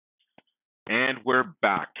And we're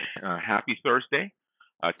back. Happy Thursday.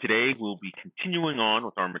 Today we'll be continuing on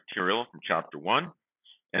with our material from Chapter 1.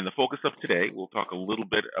 And the focus of today, we'll talk a little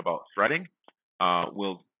bit about threading.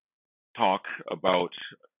 We'll talk about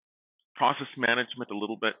process management a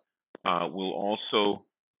little bit. We'll also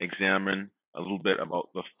examine a little bit about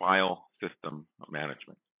the file system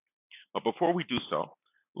management. But before we do so,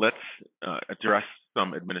 let's address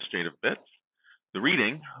some administrative bits. The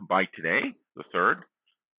reading by today, the 3rd,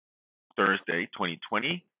 Thursday,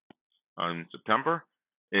 2020, on September,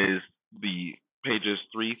 is the pages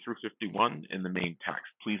 3 through 51 in the main text.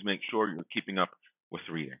 Please make sure you're keeping up with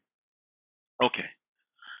the reading. Okay,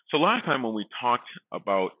 so last time when we talked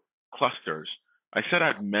about clusters, I said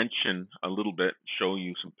I'd mention a little bit, show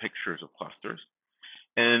you some pictures of clusters.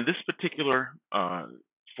 And this particular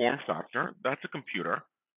form factor, that's a computer.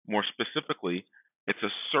 More specifically, it's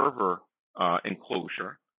a server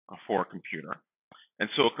enclosure for a computer. And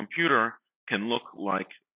so a computer can look like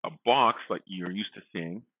a box like you're used to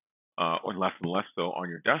seeing, or less and less so on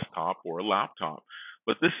your desktop or a laptop.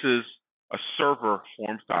 But this is a server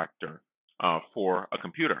form factor for a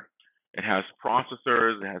computer. It has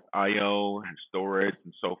processors, it has I/O, it has storage,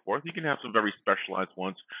 and so forth. You can have some very specialized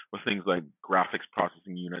ones with things like graphics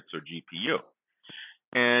processing units or GPU.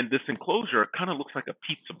 And this enclosure kind of looks like a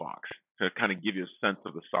pizza box to kind of give you a sense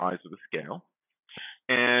of the size of the scale.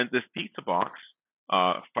 And this pizza box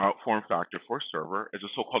form factor for server is a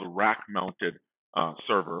so-called rack-mounted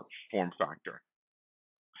server form factor.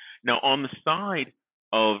 Now, on the side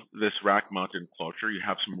of this rack-mounted enclosure, you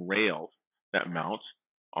have some rails that mount.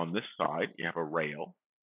 On this side, you have a rail.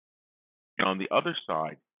 And on the other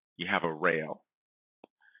side, you have a rail.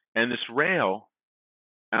 And this rail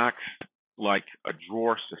acts like a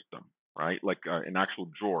drawer system, right? Like an actual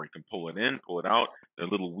drawer. You can pull it in, pull it out. There are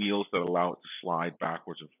little wheels that allow it to slide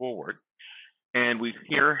backwards and forward. And we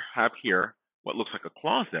have here what looks like a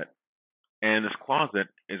closet. And this closet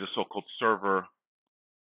is a so-called server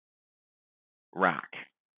rack.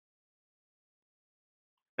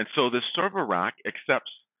 And so this server rack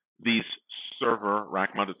accepts these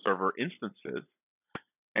rack-mounted server instances,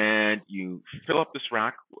 and you fill up this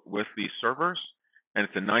rack with these servers, and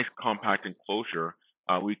it's a nice compact enclosure.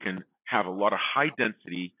 We can have a lot of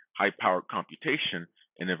high-density, high-powered computation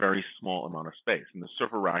in a very small amount of space. And the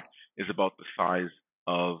server rack is about the size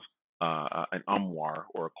of an armoire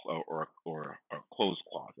or a clothes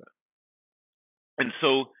closet. And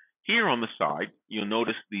so here on the side, you'll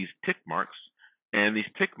notice these tick marks. And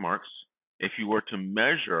these tick marks, if you were to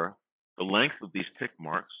measure the length of these tick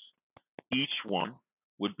marks, each one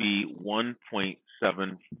would be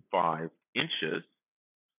 1.75 inches,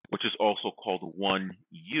 which is also called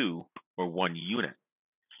 1U or 1 unit.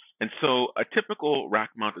 And so a typical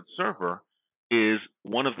rack-mounted server is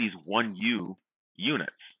one of these 1U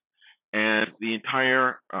units. And the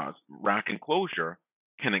entire rack enclosure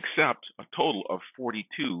can accept a total of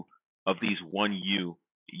 42 of these 1U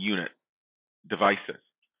unit devices.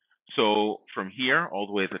 So from here all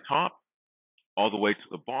the way to the top, all the way to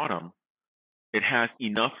the bottom, it has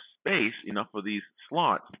enough space, enough of these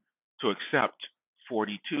slots to accept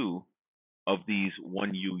 42 of these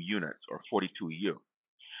 1U units or 42U.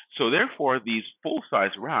 So therefore, these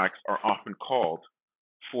full-size racks are often called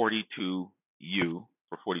 42U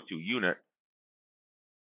for 42 unit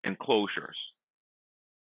enclosures.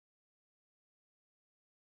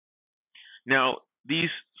 Now,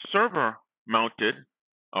 these server-mounted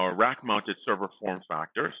or rack-mounted server form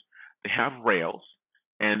factors, they have rails,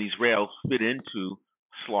 and these rails fit into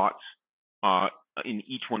slots in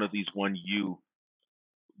each one of these 1U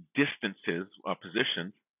distances,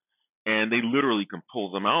 positions, and they literally can pull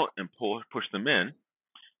them out and push them in.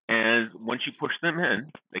 And once you push them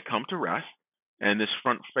in, they come to rest. And this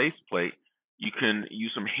front faceplate, you can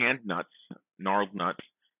use some hand nuts, gnarled nuts,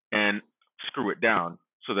 and screw it down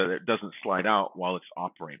so that it doesn't slide out while it's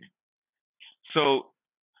operating. So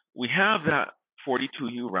we have that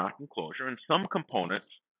 42U rack enclosure, and some components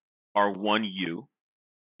are 1U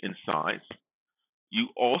in size. You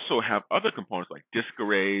also have other components like disk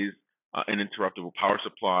arrays and interruptible power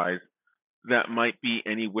supplies that might be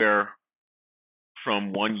anywhere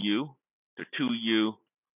from 1U to 2U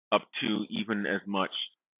up to even as much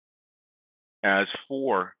as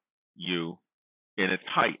 4U in its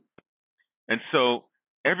height. And so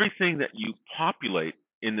everything that you populate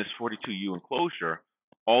in this 42U enclosure,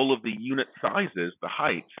 all of the unit sizes, the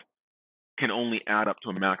heights, can only add up to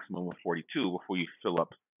a maximum of 42 before you fill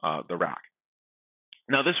up the rack.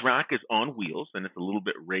 Now, this rack is on wheels, and it's a little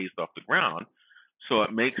bit raised off the ground, so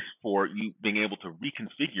it makes for you being able to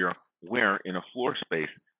reconfigure where in a floor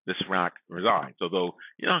space this rack resides, although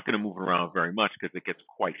you're not going to move it around very much because it gets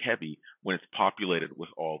quite heavy when it's populated with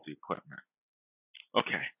all the equipment.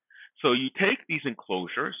 Okay, so you take these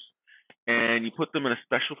enclosures and you put them in a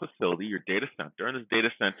special facility, your data center, and this data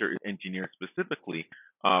center is engineered specifically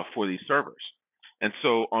for these servers. And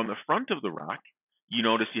so on the front of the rack, you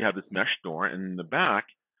notice you have this mesh door, and in the back,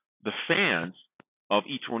 the fans of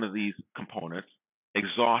each one of these components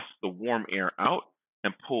exhaust the warm air out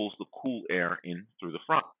and pulls the cool air in through the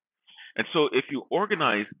front. And so if you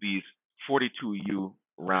organize these 42U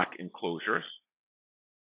rack enclosures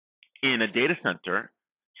in a data center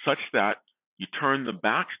such that you turn the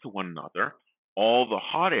backs to one another, all the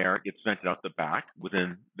hot air gets vented out the back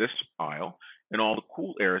within this aisle, and all the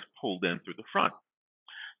cool air is pulled in through the front.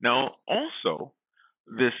 Now, also,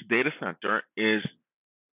 this data center is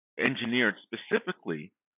engineered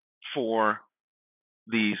specifically for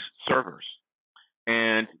these servers.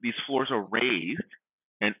 And these floors are raised,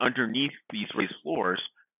 and underneath these raised floors,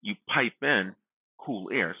 you pipe in cool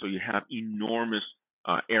air. So you have enormous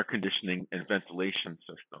air conditioning and ventilation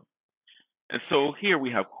system. And so here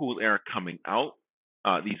we have cool air coming out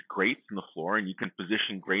these grates in the floor, and you can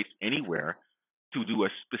position grates anywhere to do a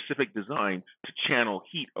specific design to channel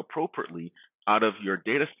heat appropriately out of your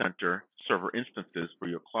data center server instances for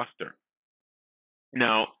your cluster.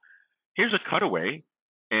 Now, here's a cutaway,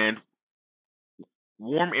 and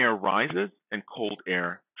warm air rises and cold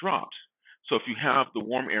air drops. So if you have the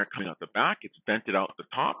warm air coming out the back, it's vented out the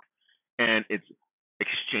top, and it's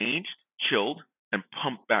exchanged, chilled, and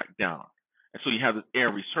pumped back down. And so you have this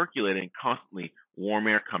air recirculating constantly, warm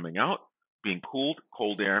air coming out, being cooled,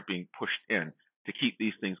 cold air being pushed in to keep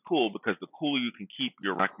these things cool, because the cooler you can keep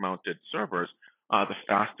your rack-mounted servers, the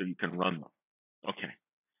faster you can run them. Okay.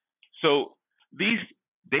 So these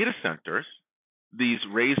data centers, these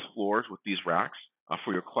raised floors with these racks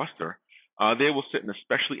for your cluster, they will sit in a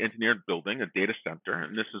specially engineered building, a data center,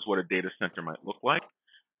 and this is what a data center might look like.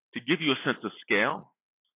 To give you a sense of scale,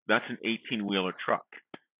 that's an 18-wheeler truck.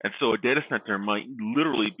 And so a data center might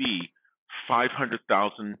literally be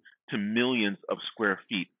 500,000 to millions of square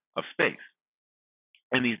feet of space.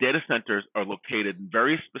 And these data centers are located in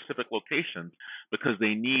very specific locations because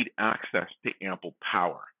they need access to ample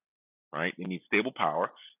power, right? They need stable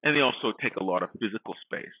power, and they also take a lot of physical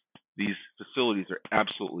space. These facilities are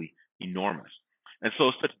absolutely enormous. And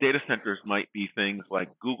so such data centers might be things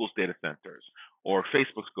like Google's data centers, or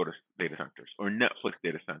Facebook's data centers, or Netflix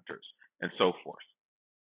data centers, and so forth.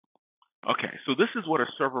 Okay, so this is what a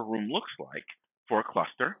server room looks like for a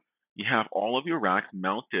cluster. You have all of your racks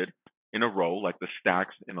mounted in a row like the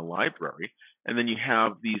stacks in a library, and then you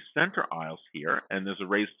have these center aisles here, and there's a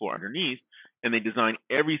raised floor underneath, and they design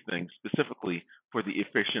everything specifically for the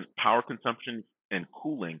efficient power consumption and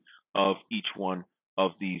cooling of each one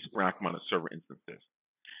of these rack-mounted server instances.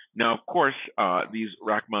 Now, of course, these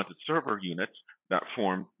rack-mounted server units that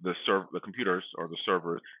form the computers or the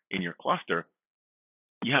servers in your cluster,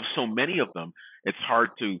 you have so many of them, it's hard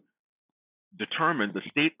to determine the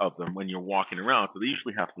state of them when you're walking around. So they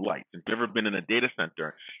usually have lights. If you've ever been in a data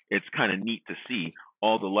center, it's kind of neat to see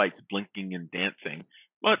all the lights blinking and dancing.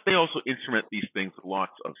 But they also instrument these things with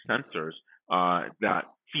lots of sensors that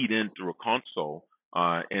feed in through a console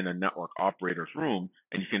in a network operator's room,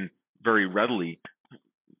 and you can very readily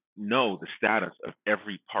know the status of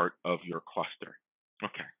every part of your cluster.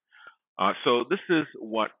 Okay, so this is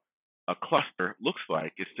what a cluster looks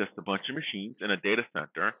like. It's just a bunch of machines in a data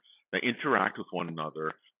center that interact with one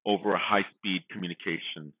another over a high-speed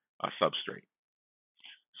communication substrate.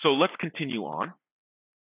 So let's continue on.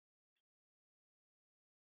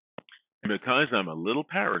 And because I'm a little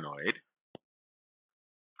paranoid,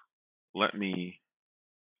 let me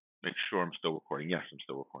make sure I'm still recording. Yes, I'm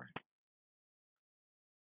still recording.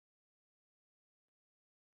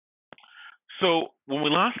 So when we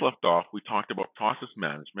last left off, we talked about process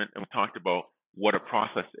management, and we talked about what a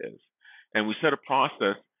process is. And we said a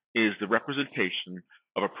process is the representation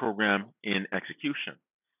of a program in execution.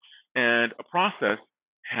 And a process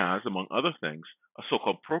has, among other things, a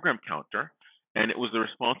so-called program counter, and it was the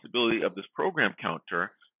responsibility of this program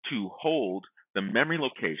counter to hold the memory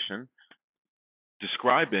location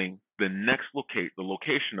describing the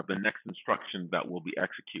location of the next instruction that will be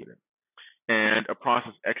executed. And a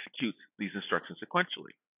process executes these instructions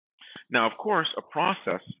sequentially. Now, of course, a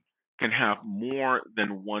process can have more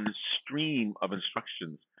than one stream of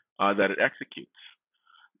instructions that it executes.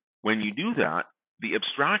 When you do that, the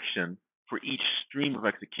abstraction for each stream of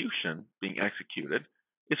execution being executed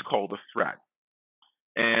is called a thread.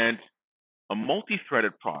 And a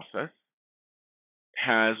multi-threaded process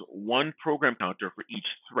has one program counter for each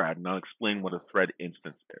thread, and I'll explain what a thread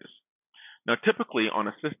instance is. Now, typically on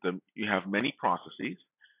a system, you have many processes.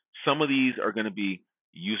 Some of these are going to be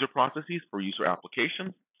user processes for user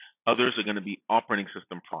applications. Others are going to be operating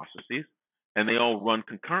system processes, and they all run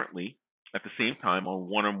concurrently at the same time on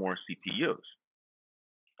one or more CPUs.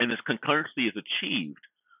 And this concurrency is achieved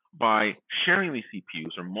by sharing these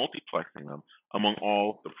CPUs or multiplexing them among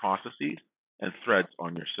all the processes and threads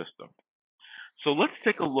on your system. So let's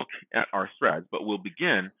take a look at our threads, but we'll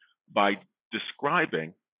begin by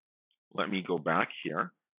describing. Let me go back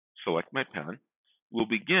here, select my pen. We'll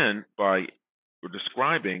begin by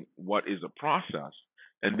describing what is a process,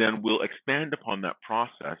 and then we'll expand upon that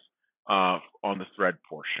process on the thread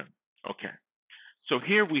portion. Okay, so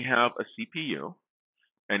here we have a CPU,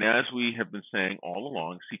 and as we have been saying all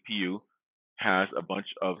along, CPU has a bunch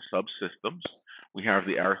of subsystems. We have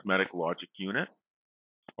the arithmetic logic unit,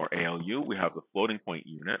 or ALU. We have the floating point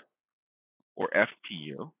unit, or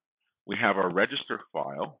FPU. We have our register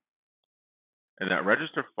file, and that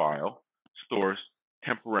register file stores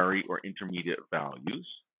temporary or intermediate values.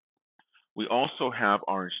 We also have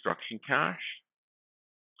our instruction cache.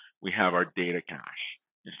 We have our data cache.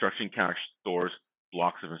 Instruction cache stores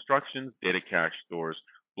blocks of instructions. Data cache stores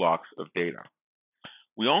blocks of data.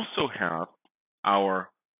 We also have our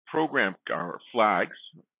flags,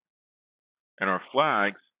 and our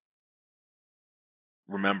flags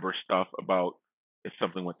remember stuff about if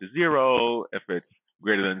something went to 0, if it's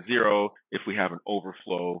greater than 0, if we have an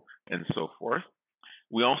overflow, and so forth.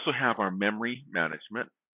 We also have our memory management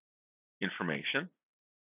information.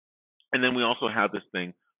 And then we also have this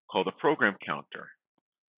thing called a program counter.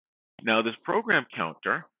 Now, this program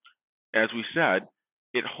counter, as we said,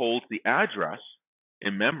 it holds the address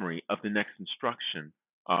in memory of the next instruction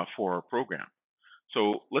for our program.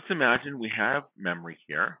 So let's imagine we have memory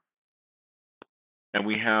here, and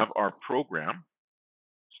we have our program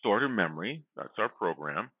stored in memory. That's our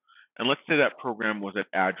program. And let's say that program was at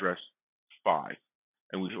address 5,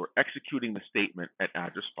 and we were executing the statement at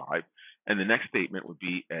address 5, and the next statement would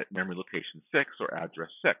be at memory location 6 or address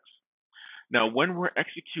 6. Now, when we're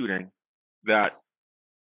executing that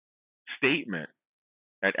statement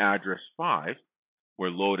at address 5, we're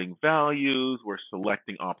loading values, we're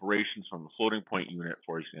selecting operations from the floating point unit,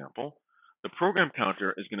 for example. The program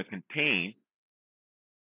counter is going to contain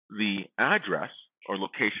the address or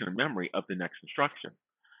location in memory of the next instruction.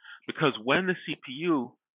 Because when the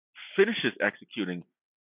CPU finishes executing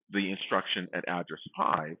the instruction at address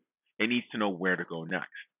 5, it needs to know where to go next.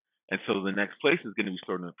 And so the next place is going to be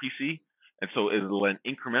stored in the PC, and so it will then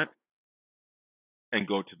increment and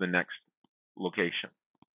go to the next location.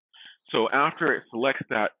 So after it selects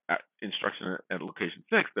that instruction at location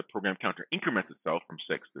 6, the program counter increments itself from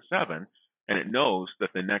 6 to 7, and it knows that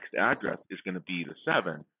the next address is going to be the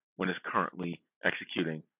 7 when it's currently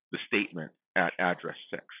executing the statement at address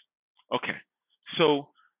 6. Okay, so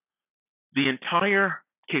the entire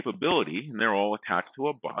capability, and they're all attached to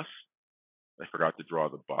a bus. I forgot to draw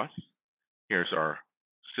the bus. Here's our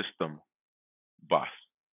system bus.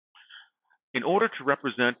 In order to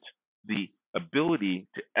represent the ability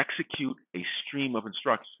to execute a stream of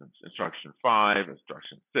instructions, instruction 5,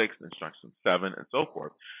 instruction 6, instruction 7, and so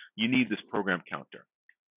forth, you need this program counter.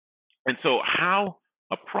 And so how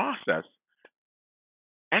a process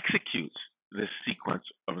executes this sequence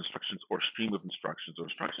of instructions or stream of instructions or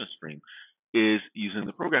instruction stream is using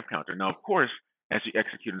the program counter. Now, of course, as you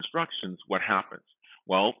execute instructions, what happens?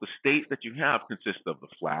 Well, the state that you have consists of the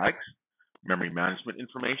flags, memory management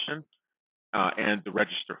information, and the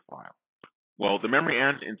register file. Well, the memory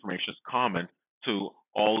management information is common to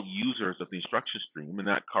all users of the instruction stream, and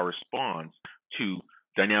that corresponds to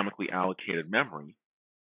dynamically allocated memory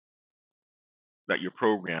that your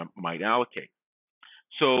program might allocate.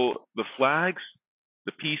 So the flags,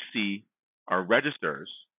 the PC, are registers,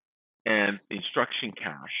 and the instruction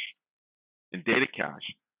cache and data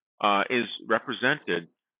cache is represented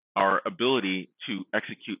our ability to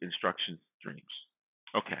execute instruction streams.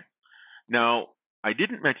 Okay. Now, I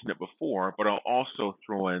didn't mention it before, but I'll also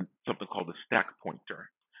throw in something called the stack pointer.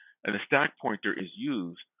 And the stack pointer is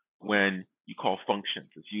used when you call functions.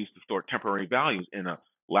 It's used to store temporary values in a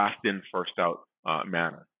last in, first out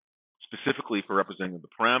manner, specifically for representing the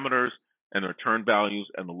parameters and the return values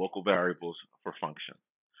and the local variables for functions.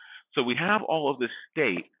 So we have all of this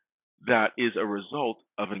state that is a result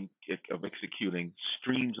of executing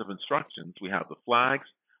streams of instructions. We have the flags,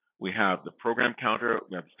 we have the program counter,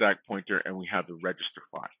 we have the stack pointer, and we have the register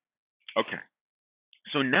file. Okay,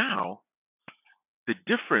 so now the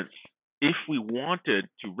difference, if we wanted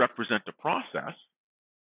to represent a process,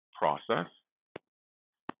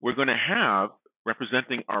 we're going to have,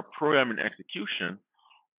 representing our program and execution,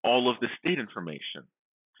 all of the state information.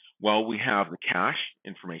 Well, we have the cache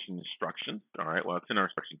information instructions. All right, well, it's in our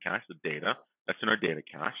instruction cache, the data. That's in our data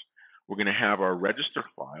cache. We're going to have our register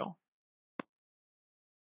file.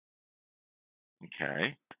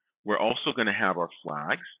 Okay. We're also going to have our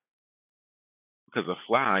flags, because the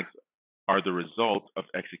flags are the result of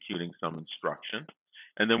executing some instruction.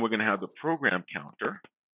 And then we're going to have the program counter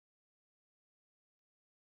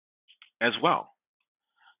as well.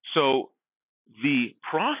 So the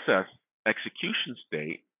process execution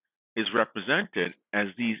state is represented as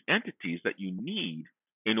these entities that you need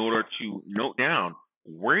in order to note down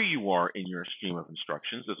where you are in your stream of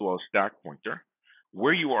instructions, as well as stack pointer,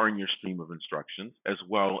 where you are in your stream of instructions, as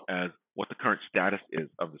well as what the current status is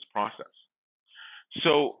of this process.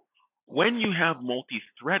 So when you have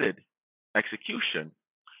multi-threaded execution,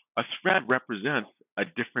 a thread represents a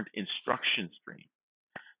different instruction stream.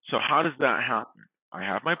 So how does that happen? I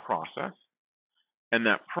have my process, and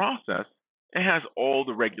that process, it has all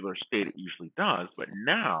the regular state it usually does, but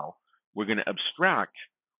now we're going to abstract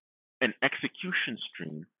an execution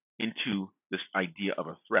stream into this idea of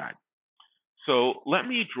a thread. So let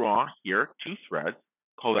me draw here two threads,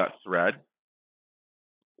 call that thread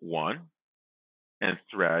 1 and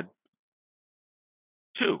thread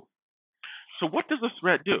 2. So what does a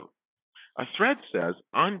thread do? A thread says,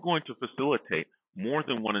 I'm going to facilitate more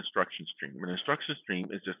than one instruction stream. An instruction stream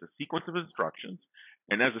is just a sequence of instructions,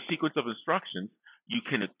 and as a sequence of instructions, you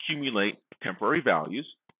can accumulate temporary values.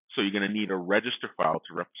 So you're going to need a register file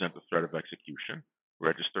to represent the thread of execution,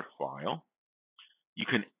 register file. You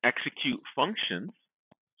can execute functions.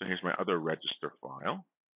 So here's my other register file.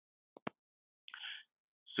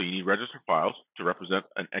 So you need register files to represent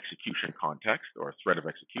an execution context or a thread of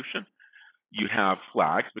execution. You have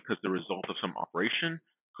flags because the result of some operation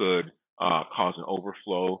could cause an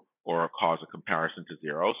overflow or cause a comparison to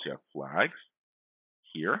 0. So you have flags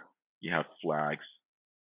here. You have flags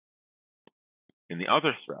in the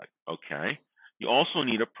other thread. Okay. You also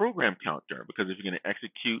need a program counter, because if you're going to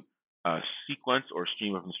execute a sequence or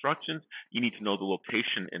stream of instructions, you need to know the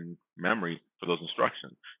location in memory for those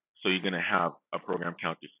instructions. So you're going to have a program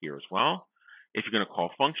counter here as well. If you're going to call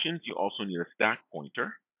functions, you also need a stack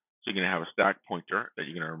pointer. So you're going to have a stack pointer that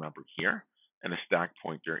you're going to remember here, and a stack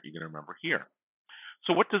pointer you're going to remember here.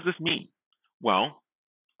 So what does this mean? Well,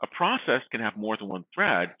 a process can have more than one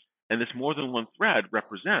thread, and this more than one thread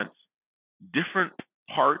represents different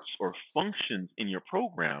parts or functions in your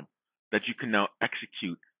program that you can now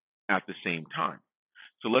execute at the same time.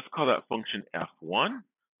 So let's call that function F1.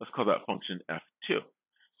 Let's call that function F2.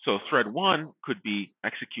 So thread 1 could be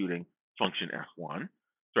executing function F1.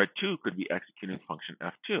 Thread 2 could be executing function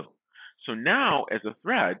F2. So now, as a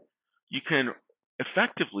thread, you can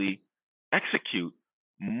effectively execute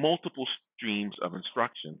multiple streams of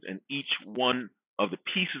instructions, and each one of the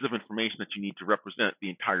pieces of information that you need to represent the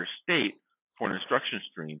entire state for an instruction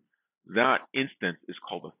stream, that instance is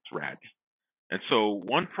called a thread. And so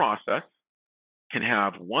one process can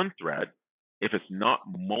have one thread if it's not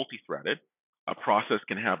multi-threaded. A process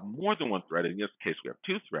can have more than one thread. In this case, we have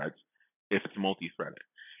two threads if it's multi-threaded.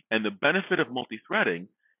 And the benefit of multi-threading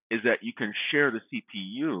is that you can share the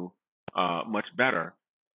CPU much better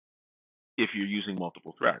if you're using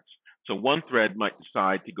multiple threads. So one thread might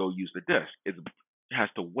decide to go use the disk. It has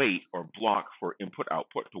to wait or block for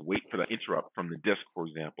input-output, to wait for that interrupt from the disk, for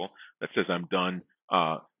example, that says I'm done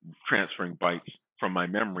transferring bytes from my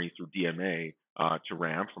memory through DMA to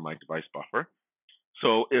RAM from my device buffer.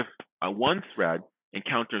 So if one thread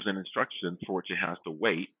encounters an instruction for which it has to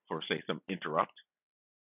wait for, say, some interrupt,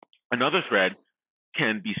 another thread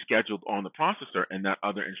can be scheduled on the processor, and that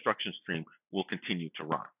other instruction stream will continue to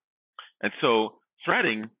run. And so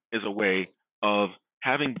threading is a way of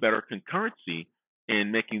having better concurrency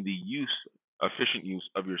in making the efficient use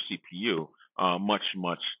of your CPU much,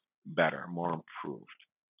 much better, more improved.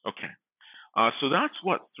 Okay. So that's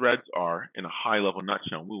what threads are in a high-level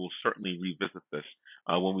nutshell. We will certainly revisit this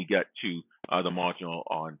when we get to the module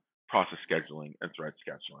on process scheduling and thread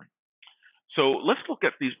scheduling. So let's look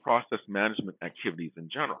at these process management activities in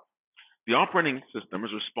general. The operating system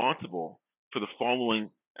is responsible for the following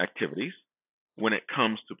activities when it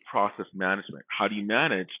comes to process management. How do you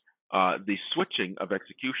manage the switching of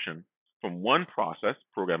execution from one process,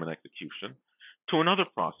 program in execution, to another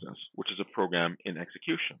process, which is a program in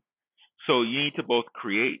execution? So you need to both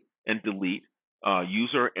create and delete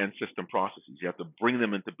user and system processes. You have to bring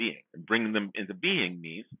them into being. And bringing them into being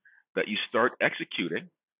means that you start executing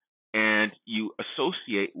and you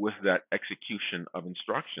associate with that execution of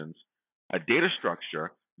instructions a data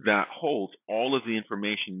structure that holds all of the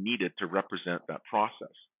information needed to represent that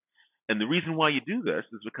process. And the reason why you do this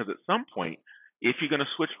is because at some point, if you're going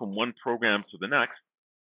to switch from one program to the next,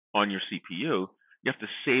 on your CPU, you have to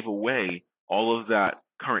save away all of that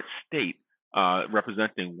current state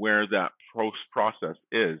representing where that process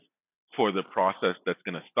is for the process that's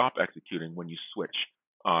going to stop executing when you switch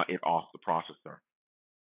it off the processor.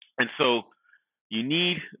 And so you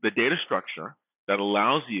need the data structure that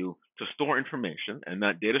allows you to store information, and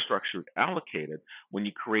that data structure is allocated when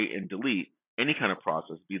you create and delete any kind of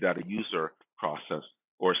process, be that a user process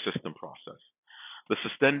or a system process. The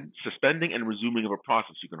suspending and resuming of a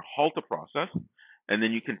process, you can halt a process, and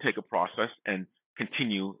then you can take a process and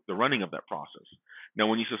continue the running of that process. Now,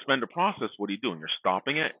 when you suspend a process, what are you doing? You're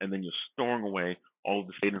stopping it, and then you're storing away all of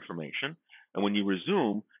the state information. And when you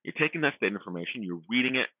resume, you're taking that state information, you're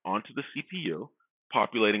reading it onto the CPU,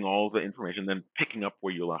 populating all of the information, then picking up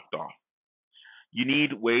where you left off. You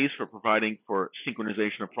need ways for providing for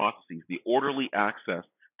synchronization of processes, the orderly access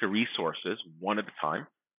to resources one at a time,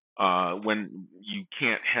 when you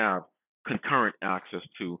can't have concurrent access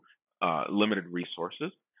to limited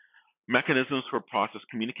resources. Mechanisms for process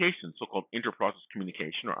communication, so-called inter-process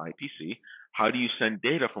communication, or IPC. How do you send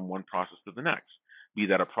data from one process to the next? Be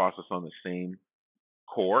that a process on the same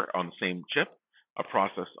core, on the same chip, a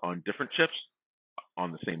process on different chips,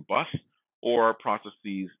 on the same bus, or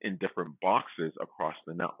processes in different boxes across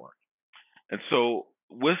the network. And so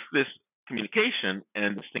with this communication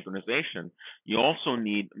and the synchronization, you also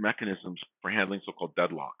need mechanisms for handling so-called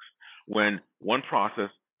deadlocks. When one process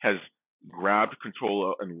has grabbed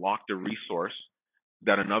control and locked a resource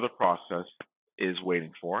that another process is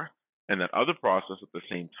waiting for, and that other process at the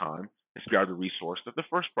same time has grabbed a resource that the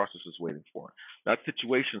first process is waiting for. That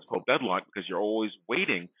situation is called deadlock because you're always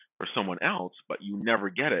waiting for someone else, but you never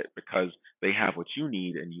get it because they have what you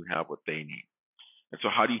need and you have what they need. And so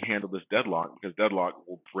how do you handle this deadlock? Because deadlock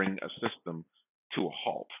will bring a system to a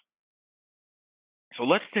halt. So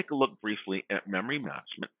let's take a look briefly at memory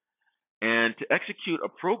management. And to execute a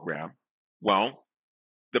program, well,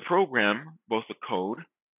 the program, both the code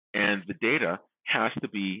and the data, has to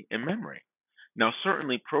be in memory. Now,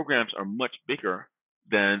 certainly programs are much bigger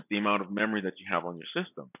than the amount of memory that you have on your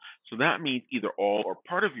system. So that means either all or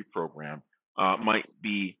part of your program might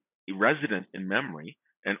be resident in memory,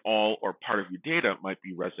 and all or part of your data might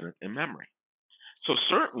be resident in memory. So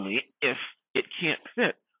certainly, if it can't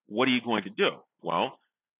fit, what are you going to do? Well,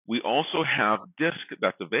 we also have disk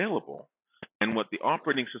that's available. And what the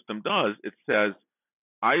operating system does, it says,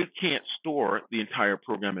 I can't store the entire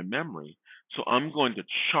program in memory, so I'm going to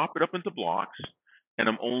chop it up into blocks, and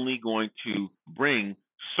I'm only going to bring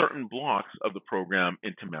certain blocks of the program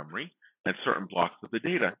into memory and certain blocks of the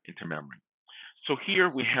data into memory. So here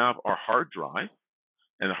we have our hard drive,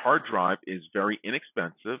 and the hard drive is very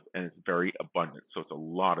inexpensive and it's very abundant, so it's a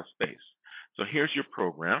lot of space. So here's your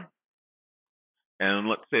program, and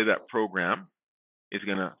let's say that program is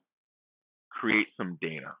going to create some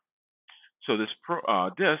data. So this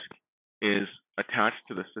disk is attached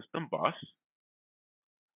to the system bus,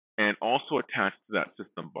 and also attached to that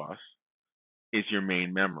system bus is your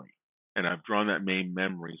main memory. And I've drawn that main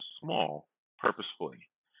memory small purposefully.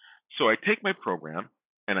 So I take my program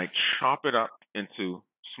and I chop it up into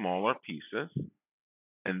smaller pieces,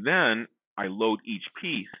 and then I load each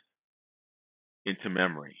piece into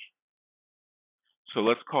memory. So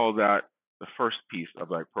let's call that the first piece of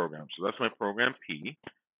my program. So that's my program P,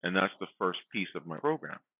 and that's the first piece of my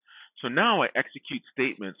program. So now I execute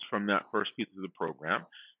statements from that first piece of the program,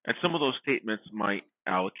 and some of those statements might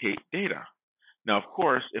allocate data. Now, of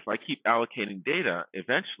course, if I keep allocating data,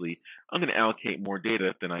 eventually I'm going to allocate more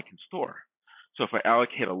data than I can store. So if I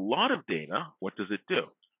allocate a lot of data, what does it do?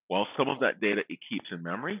 Well, some of that data it keeps in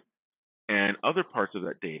memory, and other parts of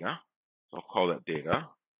that data, so I'll call that data,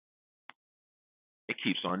 it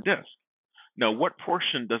keeps on disk. Now, what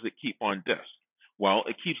portion does it keep on disk? Well,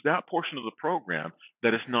 it keeps that portion of the program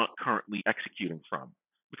that it's not currently executing from.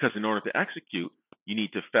 Because in order to execute, you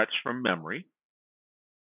need to fetch from memory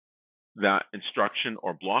that instruction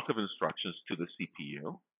or block of instructions to the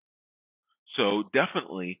CPU. So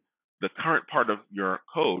definitely the current part of your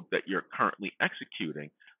code that you're currently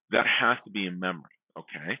executing, that has to be in memory,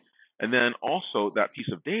 okay? And then also that piece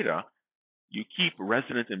of data, you keep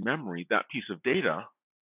resident in memory that piece of data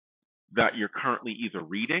that you're currently either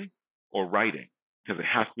reading or writing, because it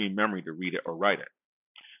has to be in memory to read it or write it.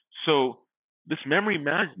 So this memory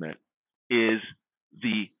management is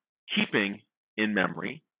the keeping in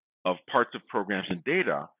memory of parts of programs and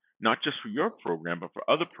data, not just for your program, but for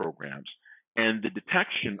other programs, and the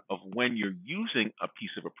detection of when you're using a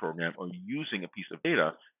piece of a program or using a piece of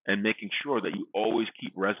data, and making sure that you always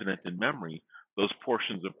keep resident in memory those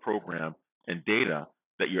portions of program and data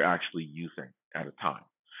that you're actually using at a time.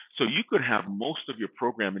 So you could have most of your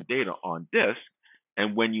program and data on disk,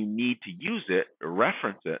 And when you need to use it or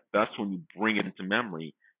reference it, that's when you bring it into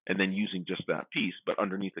memory and then using just that piece. But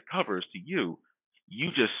underneath the covers to you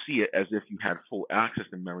just see it as if you had full access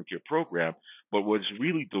in memory to your program. But what it's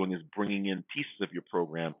really doing is bringing in pieces of your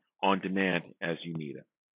program on demand as you need it.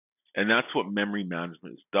 And that's what memory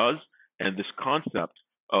management does. And this concept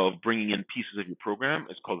of bringing in pieces of your program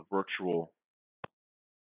is called virtual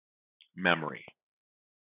memory.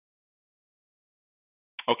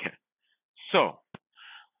 Okay, so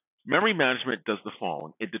memory management does the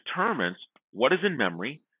following. It determines what is in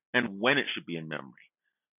memory and when it should be in memory.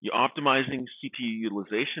 You're optimizing CPU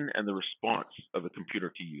utilization and the response of the computer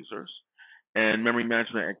to users. And memory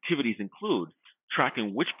management activities include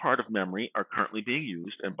tracking which part of memory are currently being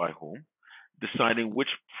used and by whom, deciding which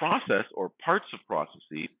process or parts of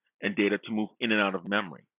processes and data to move in and out of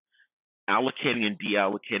memory, allocating and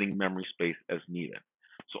deallocating memory space as needed.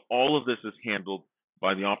 So all of this is handled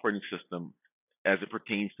by the operating system as it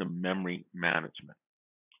pertains to memory management.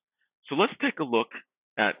 So let's take a look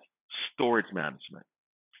at storage management.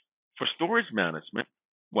 For storage management,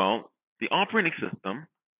 well, the operating system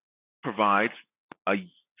provides a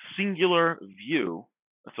singular view,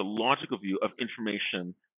 that's a logical view of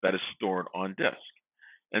information that is stored on disk.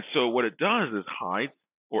 And so what it does is hides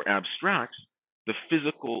or abstracts the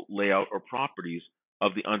physical layout or properties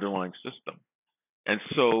of the underlying system. And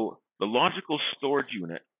so the logical storage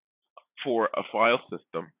unit for a file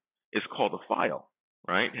system is called a file,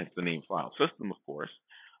 right? Hence the name file system, of course.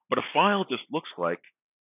 But a file just looks like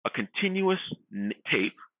a continuous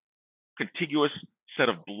tape, contiguous set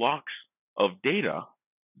of blocks of data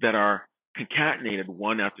that are concatenated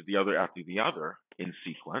one after the other in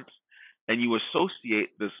sequence, and you associate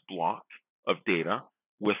this block of data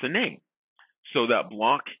with a name. So that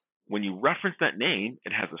block, when you reference that name,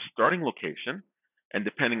 it has a starting location, and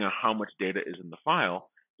depending on how much data is in the file,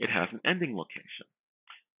 it has an ending location.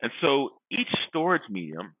 And so each storage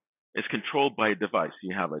medium is controlled by a device.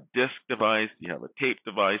 You have a disk device, you have a tape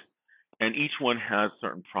device, and each one has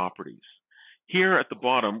certain properties. Here at the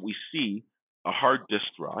bottom, we see a hard disk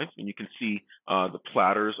drive, and you can see the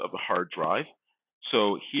platters of the hard drive.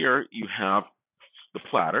 So here you have the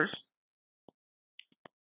platters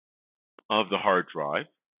of the hard drive,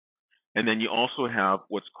 and then you also have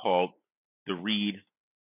what's called the read-write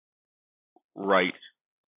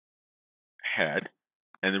head.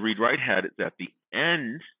 And the read-write head is at the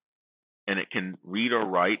end, and it can read or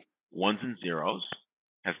write ones and zeros,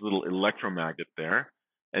 has a little electromagnet there.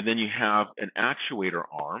 And then you have an actuator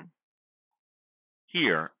arm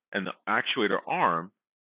here, and the actuator arm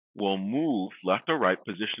will move left or right,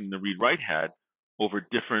 position the read-write head over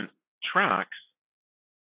different tracks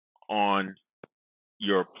on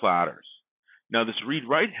your platters. Now, this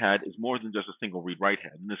read-write head is more than just a single read-write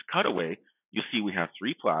head. In this cutaway, you'll see we have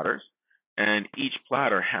 3 platters, and each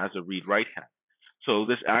platter has a read-write head. So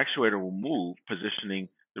this actuator will move, positioning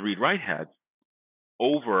the read-write heads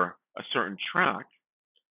over a certain track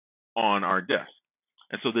on our disk.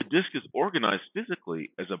 And so the disk is organized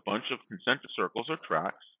physically as a bunch of concentric circles or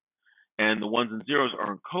tracks, and the ones and zeros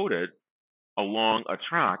are encoded along a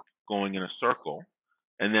track going in a circle.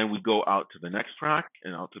 And then we go out to the next track,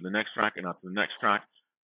 and out to the next track, and out to the next track,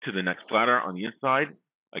 to the next platter on the inside.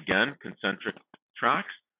 Again, concentric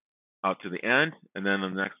tracks, out to the end, and then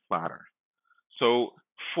on the next platter. So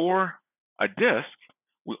for a disk,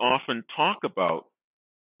 we often talk about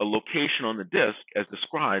a location on the disk as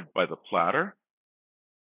described by the platter,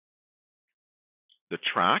 the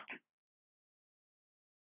track,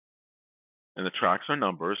 and the tracks are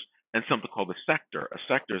numbers, and something called a sector. A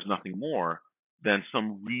sector is nothing more than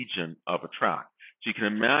some region of a track. So you can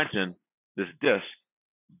imagine this disk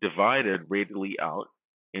divided radially out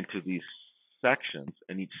into these sections,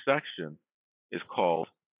 and each section is called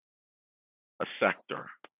a sector.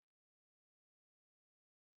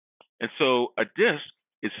 And so a disk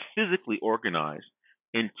is physically organized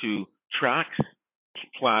into tracks,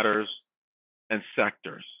 platters, and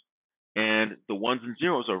sectors. And the ones and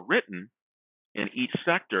zeros are written in each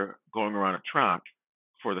sector going around a track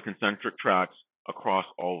for the concentric tracks across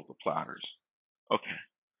all of the platters. Okay,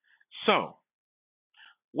 so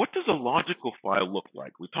what does a logical file look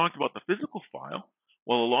like? We talked about the physical file.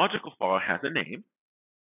 Well, a logical file has a name,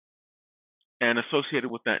 and associated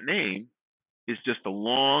with that name is just a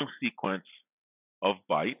long sequence of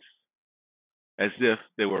bytes as if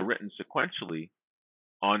they were written sequentially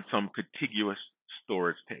on some contiguous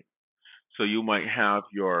storage tape. So you might have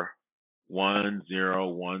your 1, 0,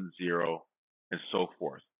 1, 0, and so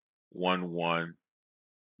forth, 1, 1,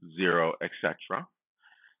 0, etc.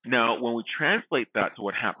 Now, when we translate that to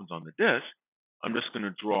what happens on the disk, I'm just going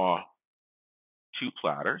to draw 2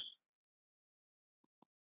 platters.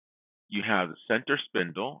 you have the center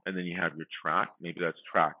spindle, and then you have your track. Maybe that's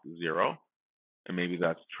track 0, and maybe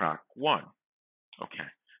that's track 1. Okay,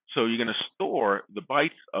 so you're going to store the bytes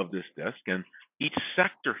of this disk, and each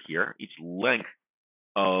sector here, each length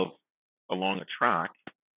of along a track,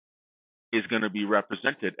 is going to be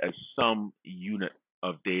represented as some unit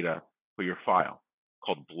of data for your file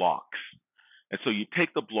called blocks. And so you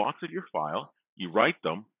take the blocks of your file, you write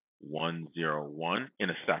them 1, 0, 1 in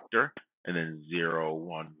a sector, and then 0,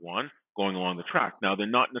 1, 1 going along the track. Now, they're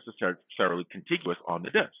not necessarily contiguous on the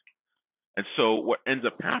disk. And so what ends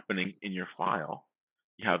up happening in your file,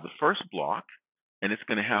 you have the first block, and it's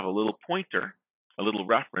going to have a little pointer, a little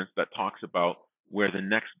reference that talks about where the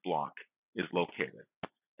next block is located.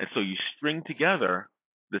 And so you string together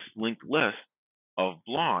this linked list of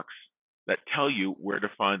blocks that tell you where to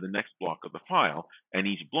find the next block of the file, and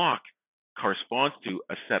each block corresponds to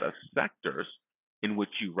a set of sectors in which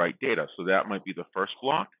you write data. So that might be the first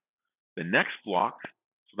block, the next block,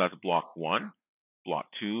 so that's block 1, block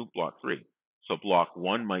 2, block 3. So block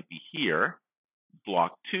 1 might be here,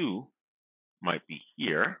 block 2 might be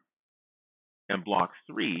here, and block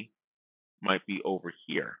 3 might be over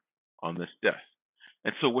here on this disk.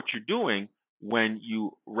 And so what you're doing when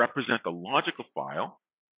you represent the logical file,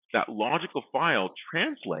 that logical file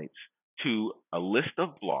translates to a list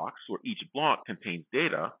of blocks where each block contains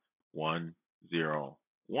data, 1, 0,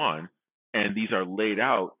 1, and these are laid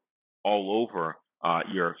out all over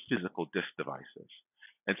your physical disk devices.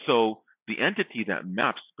 And so the entity that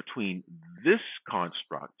maps between this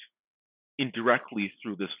construct indirectly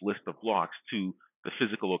through this list of blocks to the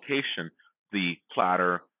physical location, the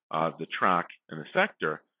platter, the track, and the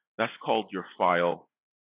sector, that's called your file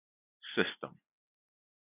system.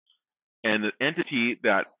 And the entity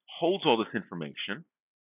that holds all this information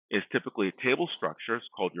is typically a table structure. It's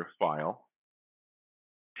called your file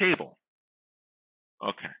table.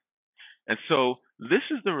 Okay. And so this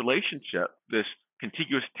is the relationship, this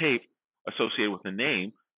contiguous tape associated with the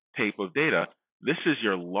name, tape of data. This is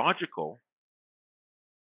your logical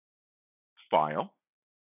file.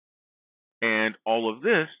 And all of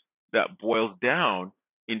this that boils down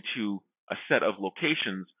into a set of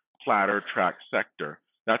locations, platter, track, sector.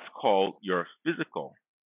 That's called your physical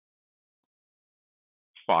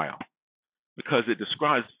file, because it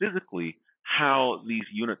describes physically how these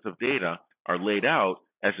units of data are laid out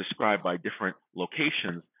as described by different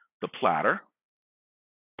locations, the platter,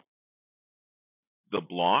 the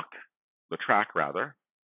block, the track rather,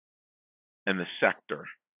 and the sector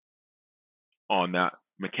on that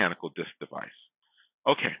mechanical disk device.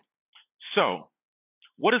 Okay, so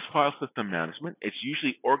what is file system management? It's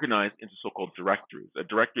usually organized into so-called directories. A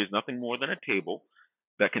directory is nothing more than a table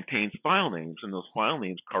that contains file names, and those file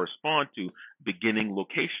names correspond to beginning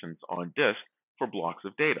locations on disk for blocks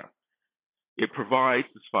of data. It provides,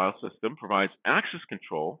 this file system provides access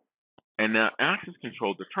control, and that access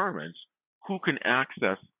control determines who can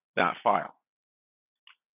access that file.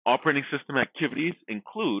 Operating system activities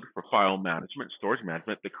include, for file management, storage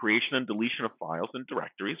management, the creation and deletion of files and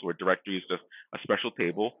directories, where directory is just a special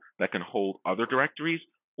table that can hold other directories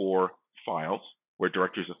or files, where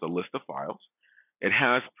directory is just a list of files. It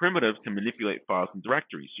has primitives to manipulate files and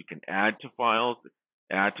directories. You can add to files,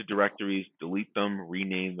 add to directories, delete them,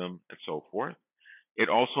 rename them, and so forth. It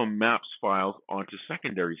also maps files onto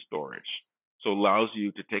secondary storage. So it allows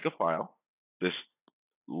you to take a file, this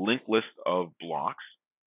linked list of blocks,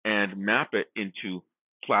 and map it into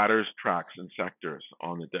platters, tracks, and sectors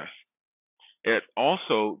on the disk. It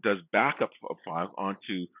also does backup of files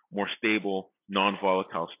onto more stable,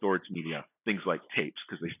 non-volatile storage media, things like tapes,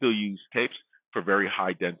 because they still use tapes for very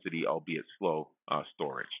high density, albeit slow,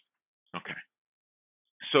 storage. Okay.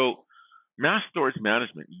 So mass storage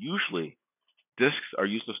management, usually disks are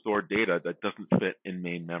used to store data that doesn't fit in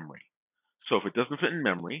main memory. So if it doesn't fit in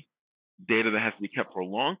memory, data that has to be kept for a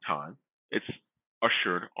long time, it's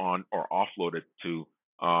ushered on or offloaded to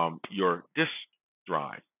your disk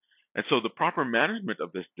drive. And so the proper management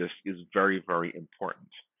of this disk is very, very important.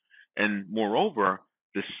 And moreover,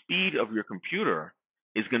 the speed of your computer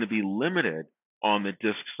is going to be limited on the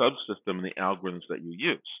disk subsystem and the algorithms that you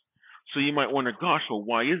use. So you might wonder, gosh, well,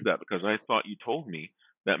 why is that? Because I thought you told me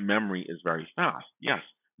that memory is very fast. Yes,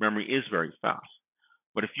 memory is very fast.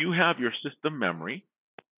 But if you have your system memory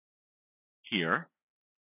here,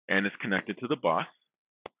 and it's connected to the bus,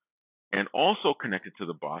 and also connected to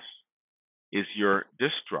the bus is your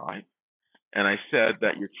disk drive, and I said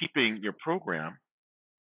that you're keeping your program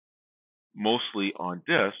mostly on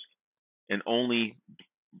disk, and only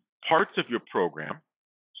parts of your program,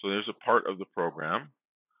 so there's a part of the program,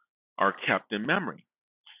 are kept in memory.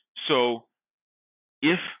 So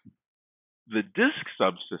if the disk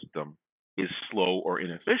subsystem is slow or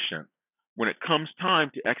inefficient, when it comes time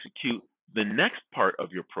to execute the next part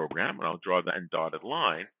of your program, and I'll draw that in dotted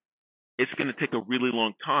line, it's going to take a really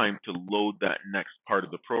long time to load that next part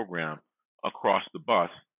of the program across the bus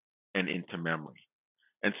and into memory.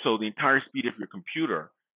 And so the entire speed of your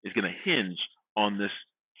computer is going to hinge on this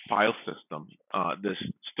file system, this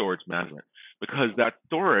storage management, because that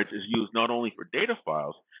storage is used not only for data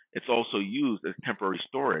files, it's also used as temporary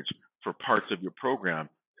storage for parts of your program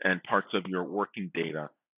and parts of your working data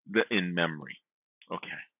in memory.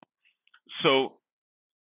 Okay. So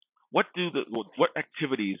what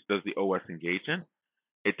activities does the OS engage in?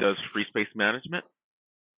 It does free space management,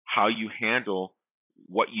 how you handle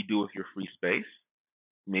what you do with your free space.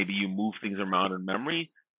 Maybe you move things around in memory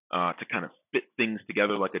to kind of fit things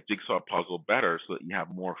together like a jigsaw puzzle better so that you have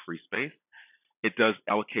more free space. It does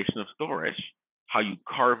allocation of storage, how you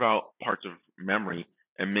carve out parts of memory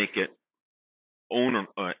and make it own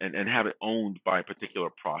and have it owned by a particular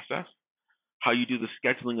process. How you do the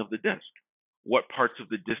scheduling of the disk. What parts of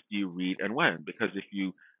the disk do you read and when? Because if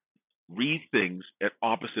you read things at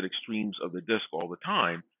opposite extremes of the disk all the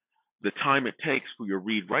time it takes for your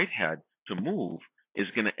read-write head to move is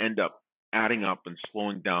going to end up adding up and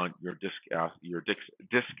slowing down your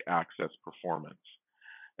disk access performance.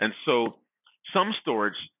 And so some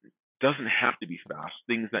storage doesn't have to be fast.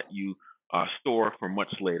 Things that you store for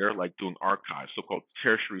much later, like doing archives, so-called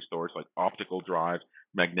tertiary storage, like optical drives,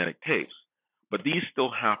 magnetic tapes. But these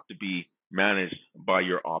still have to be managed by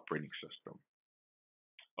your operating system.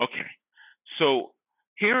 Okay, so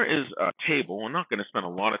here is a table. I'm not going to spend a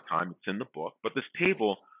lot of time. It's in the book, but this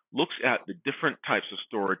table looks at the different types of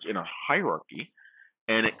storage in a hierarchy,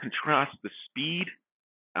 and it contrasts the speed,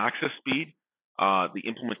 access speed, the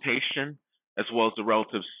implementation, as well as the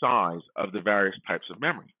relative size of the various types of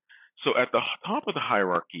memory. So at the top of the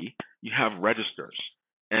hierarchy, you have registers,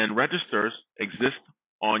 and registers exist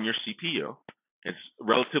on your CPU. It's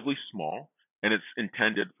relatively small, and it's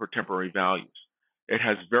intended for temporary values. It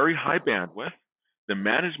has very high bandwidth. The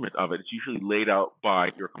management of it is usually laid out by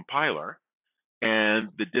your compiler, and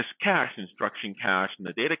the disk cache, instruction cache, and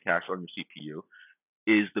the data cache on your CPU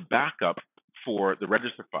is the backup for the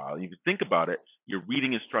register file. And if you think about it, you're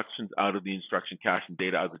reading instructions out of the instruction cache and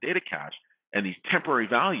data out of the data cache, and these temporary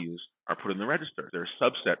values are put in the register. They're a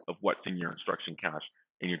subset of what's in your instruction cache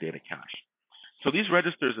and your data cache. So these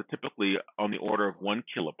registers are typically on the order of 1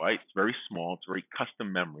 kilobyte. It's very small. It's very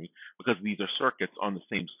custom memory because these are circuits on the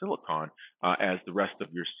same silicon as the rest of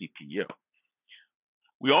your CPU.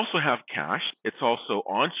 We also have cache. It's also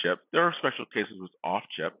on chip. There are special cases with off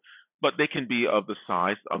chip, but they can be of the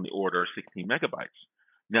size on the order of 16 megabytes.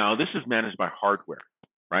 Now, this is managed by hardware,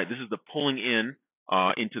 right? This is the pulling in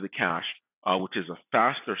into the cache, which is a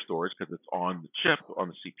faster storage because it's on the chip, on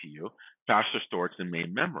the CPU, faster storage than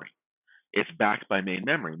main memory. It's backed by main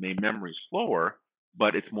memory. Main memory is slower,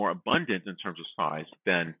 but it's more abundant in terms of size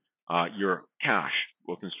than your cache,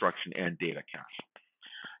 both instruction and data cache.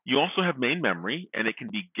 You also have main memory, and it can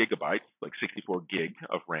be gigabytes, like 64 gig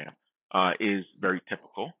of RAM is very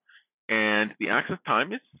typical. And the access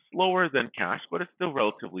time is slower than cache, but it's still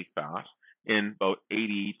relatively fast in about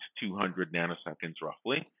 80 to 200 nanoseconds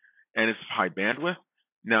roughly, and it's high bandwidth.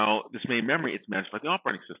 Now, this main memory, it's managed by the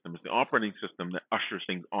operating system. It's the operating system that ushers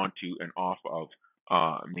things onto and off of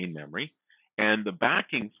main memory. And the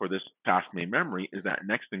backing for this fast main memory is that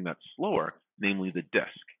next thing that's slower, namely the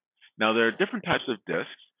disk. Now, there are different types of disks.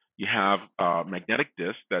 You have magnetic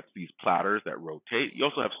disks, that's these platters that rotate. You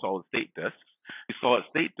also have solid-state disks. The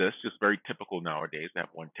solid-state disk is very typical nowadays. They have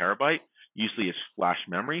 1 terabyte. Usually it's flash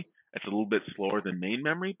memory. It's a little bit slower than main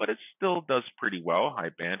memory, but it still does pretty well,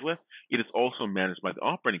 high bandwidth. It is also managed by the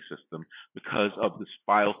operating system because of this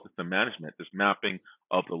file system management, this mapping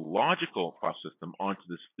of the logical file system onto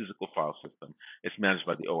this physical file system. It's managed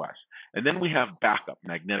by the OS. And then we have backup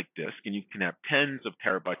magnetic disk, and you can have tens of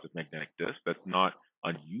terabytes of magnetic disk. That's not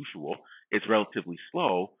unusual. It's relatively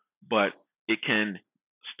slow, but it can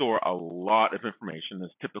store a lot of information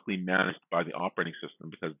that's typically managed by the operating system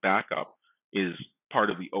because backup is part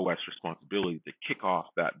of the OS responsibility to kick off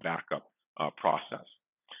that backup process.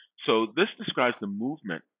 So this describes the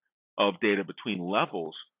movement of data between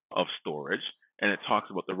levels of storage, and it talks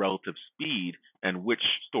about the relative speed and which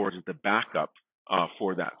storage is the backup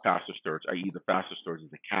for that faster storage, i.e. the faster storage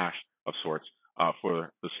is the cache of sorts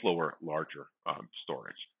for the slower, larger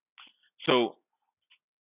storage. So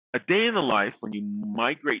a day in the life when you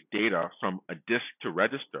migrate data from a disk to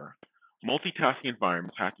register, multitasking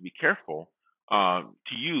environments have to be careful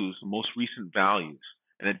to use most recent values.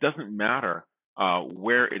 And it doesn't matter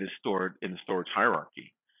where it is stored in the storage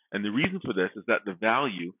hierarchy. And the reason for this is that the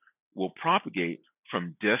value will propagate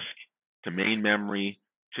from disk to main memory,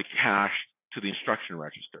 to cache, to the instruction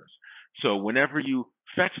registers. So whenever you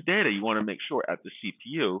fetch data, you want to make sure at the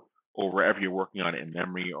CPU or wherever you're working on it in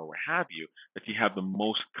memory or what have you, that you have the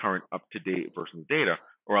most current up-to-date version of data,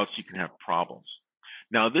 or else you can have problems.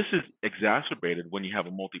 Now, this is exacerbated when you have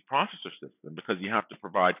a multiprocessor system because you have to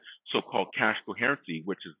provide so-called cache coherency,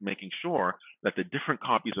 which is making sure that the different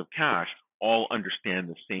copies of cache all understand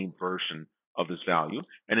the same version of this value.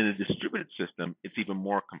 And in a distributed system, it's even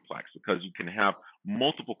more complex because you can have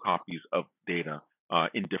multiple copies of data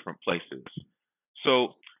in different places.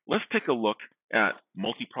 So let's take a look at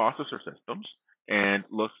multiprocessor systems and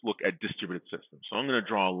let's look at distributed systems. So I'm going to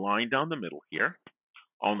draw a line down the middle here.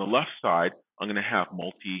 On the left side, I'm going to have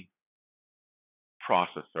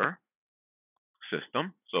multiprocessor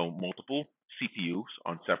system, so multiple CPUs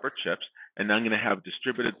on separate chips, and then I'm going to have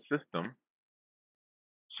distributed system,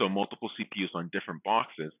 so multiple CPUs on different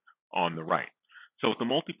boxes on the right. So with the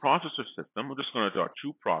multiprocessor system, we're just going to draw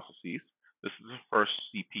two processes. This is the first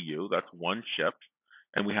CPU, that's one chip,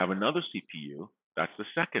 and we have another CPU, that's the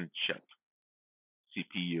second chip,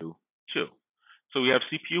 CPU 2. So we have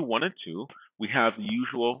CPU 1 and 2. We have the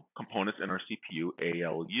usual components in our CPU,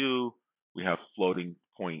 ALU. We have floating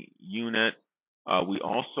point unit. We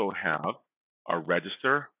also have our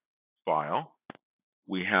register file.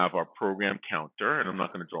 We have our program counter, and I'm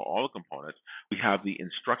not going to draw all the components. We have the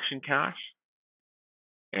instruction cache,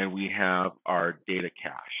 and we have our data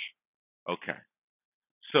cache. Okay.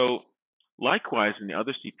 So likewise, in the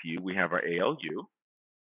other CPU, we have our ALU.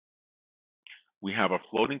 We have a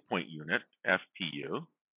floating point unit, FPU.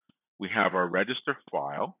 We have our register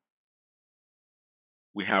file.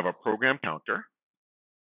 We have our program counter.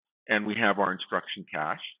 And we have our instruction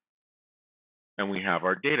cache. And we have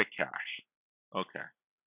our data cache. Okay.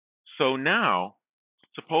 So now,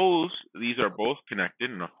 suppose these are both connected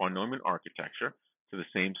in a von Neumann architecture to the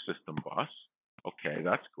same system bus. Okay,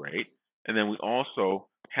 that's great. And then we also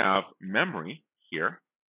have memory here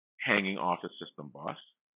hanging off the system bus.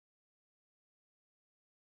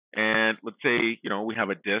 And let's say, we have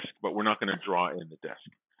a disk, but we're not going to draw in the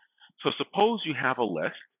disk. So suppose you have a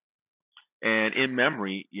list, and in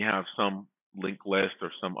memory, you have some linked list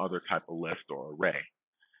or some other type of list or array.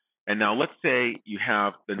 And now let's say you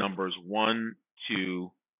have the numbers 1,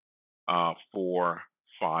 2, 4,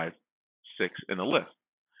 5, 6 in a list.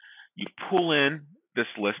 You pull in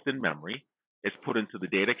this list in memory. It's put into the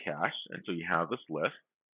data cache, and so you have this list,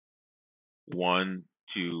 1,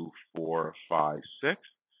 2, 4, 5, 6.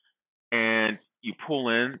 And you pull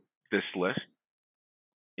in this list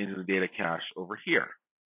into the data cache over here,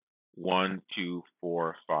 1, 2,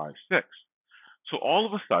 4, 5, 6. So all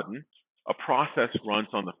of a sudden, a process runs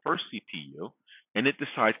on the first CPU, and it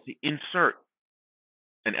decides to insert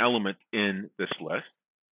an element in this list.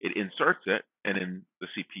 It inserts it, and in the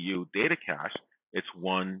CPU data cache, it's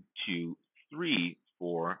 1, 2, 3,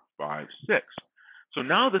 4, 5, 6. So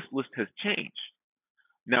now this list has changed.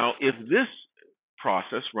 Now, if this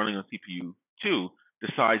process running on CPU 2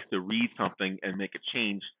 decides to read something and make a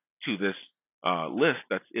change to this list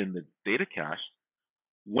that's in the data cache,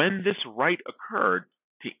 when this write occurred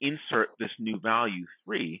to insert this new value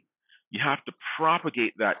 3, you have to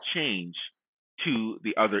propagate that change to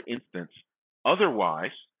the other instance.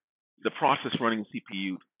 Otherwise, the process running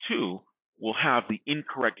CPU 2 will have the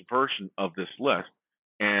incorrect version of this list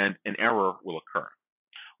and an error will occur.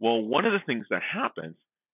 Well, one of the things that happens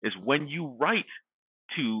is when you write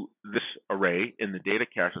to this array in the data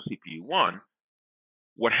cache of CPU 1,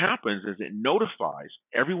 what happens is it notifies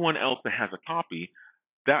everyone else that has a copy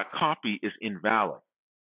that copy is invalid.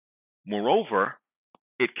 Moreover,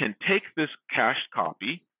 it can take this cached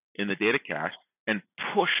copy in the data cache and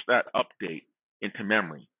push that update into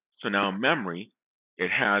memory. So now in memory,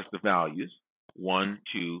 it has the values 1,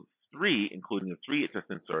 2, 3, including the 3 it just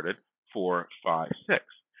inserted, 4, 5, 6.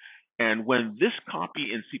 And when this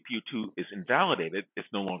copy in CPU2 is invalidated,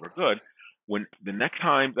 it's no longer good. When the next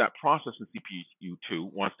time that process in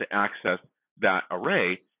CPU2 wants to access that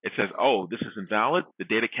array, it says, oh, this is invalid. The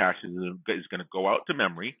data cache is going to go out to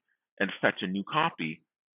memory and fetch a new copy,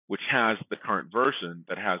 which has the current version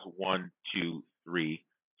that has 1, 2, 3,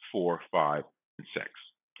 4, 5, and 6.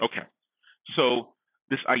 Okay, so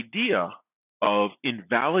this idea of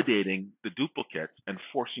invalidating the duplicates and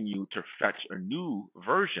forcing you to fetch a new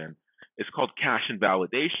version is called cache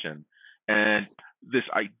invalidation. And this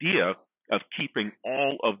idea of keeping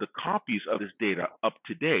all of the copies of this data up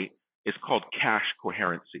to date is called cache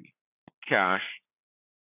coherency. Cache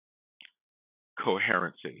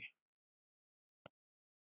coherency.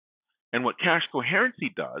 And what cache coherency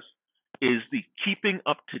does is the keeping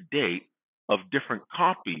up to date of different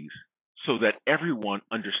copies so that everyone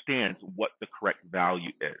understands what the correct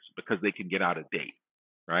value is, because they can get out of date,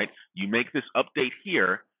 right? You make this update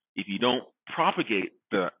here. If you don't propagate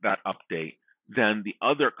that update, then the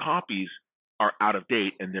other copies are out of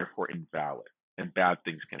date and therefore invalid, and bad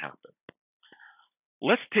things can happen.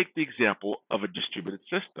 Let's take the example of a distributed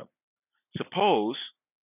system. Suppose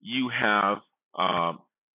you have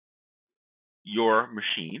your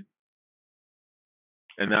machine,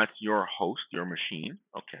 and that's your host, your machine,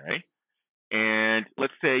 okay? And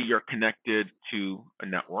let's say you're connected to a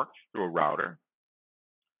network through a router.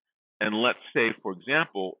 And let's say, for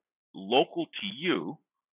example, local to you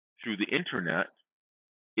through the internet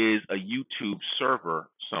is a YouTube server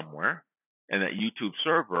somewhere. And that YouTube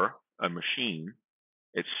server, a machine,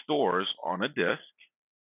 it stores on a disk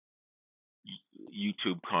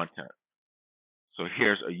YouTube content. So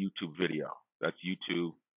here's a YouTube video. That's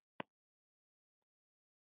YouTube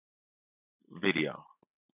video.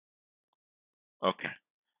 Okay.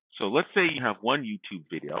 So let's say you have one YouTube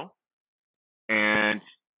video and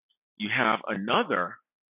you have another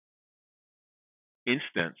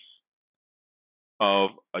instance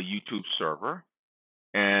of a YouTube server,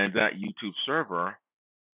 and that YouTube server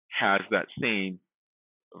has that same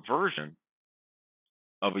version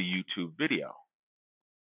of a YouTube video.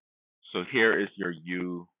 So here is your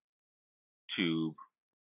YouTube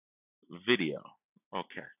video.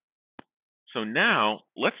 Okay. So now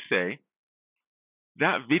let's say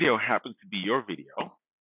that video happens to be your video,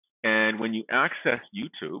 and when you access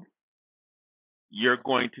YouTube, you're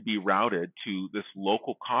going to be routed to this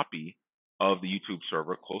local copy of the YouTube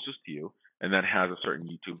server closest to you, and that has a certain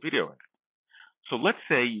YouTube video in it. So let's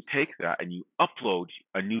say you take that and you upload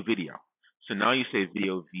a new video. So now you say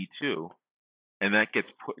video V2, and that gets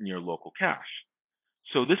put in your local cache.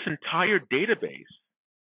 So this entire database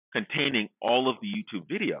containing all of the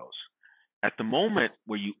YouTube videos, at the moment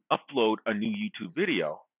where you upload a new YouTube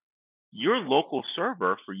video, your local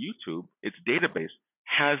server for YouTube, its database,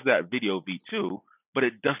 has that video V2, but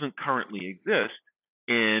it doesn't currently exist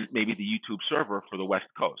in maybe the YouTube server for the West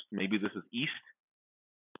Coast. Maybe this is East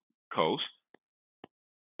Coast,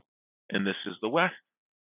 and this is the West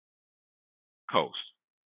Coast.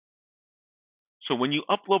 So when you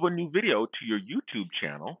upload a new video to your YouTube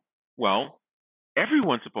channel, well,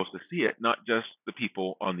 everyone's supposed to see it, not just the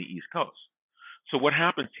people on the East Coast. So what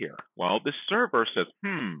happens here? Well, this server says,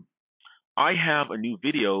 I have a new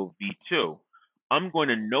video V2. I'm going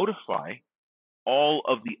to notify all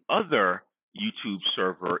of the other YouTube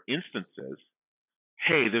server instances,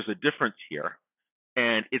 hey, there's a difference here,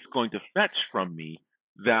 and it's going to fetch from me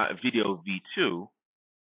that video V2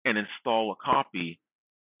 and install a copy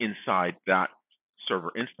inside that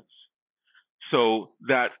server instance. So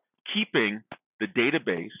that keeping the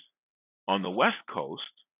database on the West Coast,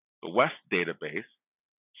 the West database,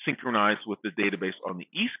 synchronized with the database on the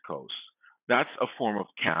East Coast, that's a form of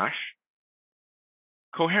cache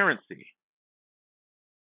coherency.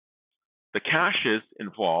 The caches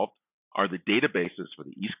involved are the databases for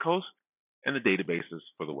the East Coast and the databases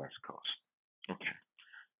for the West Coast. Okay.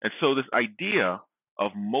 And so this idea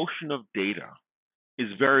of motion of data is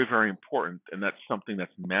very, very important, and that's something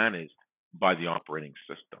that's managed by the operating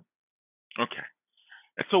system. Okay.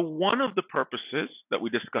 And so one of the purposes that we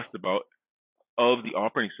discussed about of the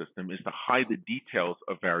operating system is to hide the details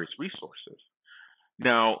of various resources.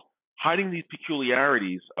 Now, hiding these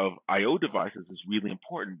peculiarities of I/O devices is really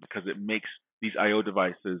important because it makes these I/O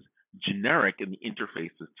devices generic and the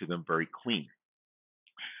interfaces to them very clean.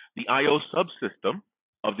 The I/O subsystem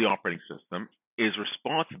of the operating system is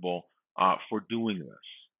responsible for doing this.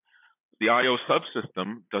 The I/O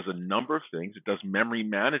subsystem does a number of things. It does memory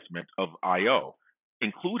management of I/O,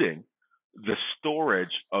 including the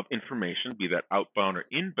storage of information, be that outbound or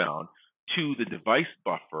inbound, to the device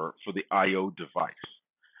buffer for the I/O device.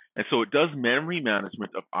 And so it does memory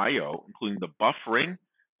management of I/O, including the buffering,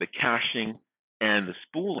 the caching, and the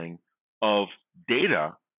spooling of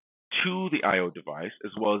data to the I/O device,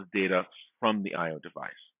 as well as data from the I/O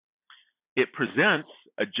device. It presents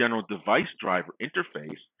a general device driver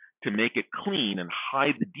interface to make it clean and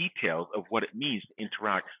hide the details of what it means to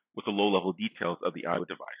interact with the low-level details of the I/O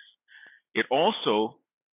device. It also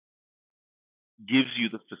gives you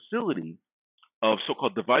the facility of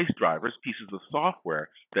so-called device drivers, pieces of software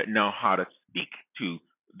that know how to speak to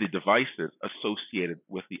the devices associated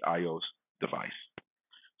with the I/O's device.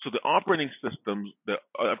 So the operating system's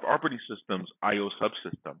I/O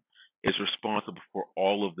subsystem is responsible for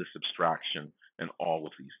all of this abstraction and all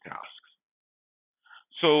of these tasks.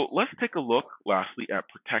 So let's take a look, lastly, at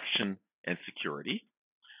protection and security.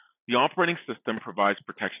 The operating system provides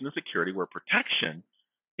protection and security, where protection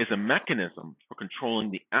is a mechanism for controlling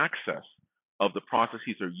the access of the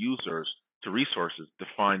processes or users to resources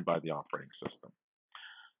defined by the operating system.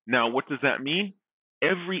 Now, what does that mean?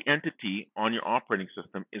 Every entity on your operating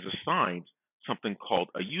system is assigned something called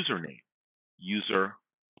a username.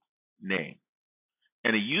 Username.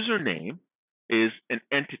 And a username is an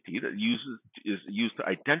entity that is used to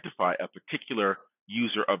identify a particular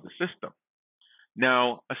user of the system.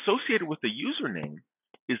 Now, associated with the username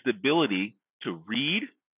is the ability to read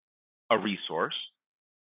a resource,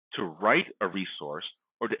 to write a resource,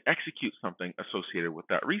 or to execute something associated with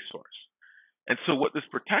that resource. And so what this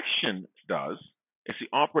protection does is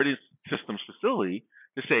the operating system's facility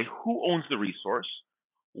to say who owns the resource,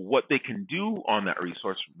 what they can do on that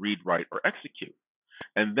resource, read, write, or execute.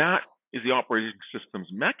 And that is the operating system's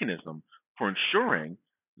mechanism for ensuring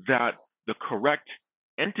that the correct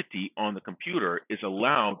entity on the computer is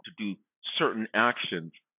allowed to do certain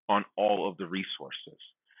actions on all of the resources.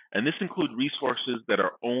 And this includes resources that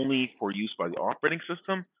are only for use by the operating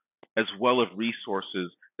system, as well as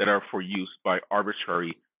resources that are for use by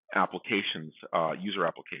arbitrary applications, user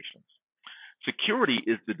applications. Security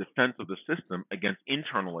is the defense of the system against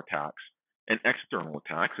internal attacks and external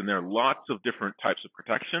attacks, and there are lots of different types of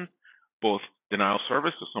protections, both denial of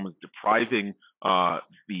service, so someone's depriving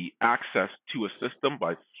the access to a system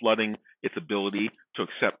by flooding its ability to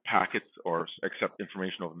accept packets or accept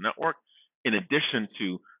information over the network, in addition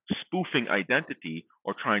to spoofing identity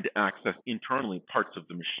or trying to access internally parts of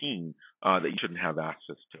the machine that you shouldn't have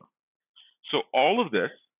access to. So all of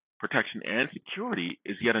this, protection and security,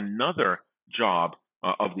 is yet another job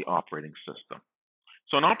of the operating system.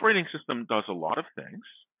 So an operating system does a lot of things,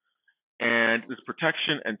 and this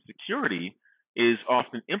protection and security is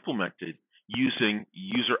often implemented using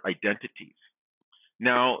user identities.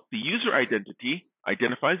 Now, the user identity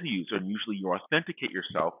identifies the user, and usually you authenticate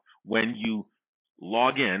yourself when you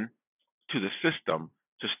log in to the system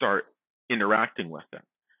to start interacting with it.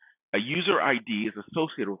 A user ID is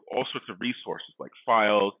associated with all sorts of resources like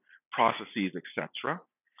files, processes, etc.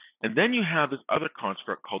 And then you have this other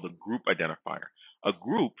construct called a group identifier. A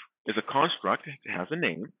group is a construct, it has a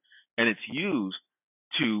name, and it's used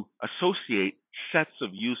to associate sets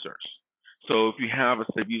of users. So if you have a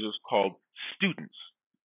set of users called students,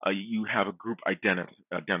 you have a group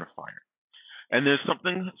identifier. And there's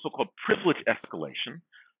something so-called privilege escalation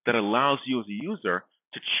that allows you as a user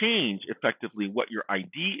to change effectively what your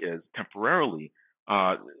ID is temporarily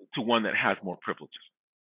to one that has more privileges.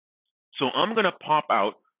 So I'm going to pop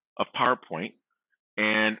out of PowerPoint,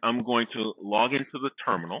 and I'm going to log into the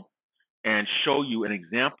terminal and show you an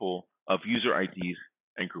example of user IDs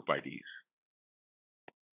and group IDs.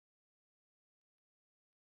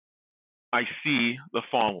 I see the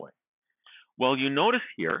following. Well, you notice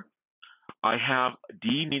here, I have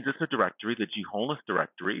D means it's a directory, the Gholness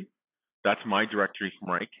directory. That's my directory for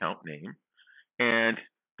my account name. And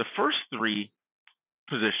the first three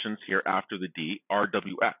positions here after the D are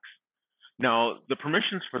WX. Now, the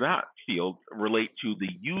permissions for that field relate to the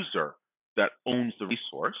user that owns the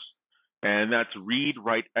resource, and that's read,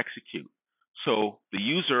 write, execute. So the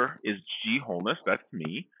user is Gholness, that's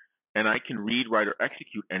me, and I can read, write, or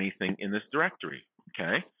execute anything in this directory,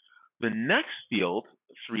 okay? The next field,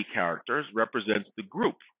 3 characters, represents the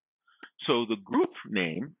group. So the group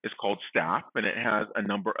name is called staff, and it has a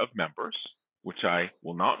number of members, which I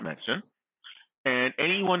will not mention. And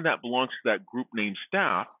anyone that belongs to that group name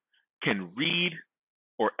staff can read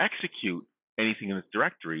or execute anything in this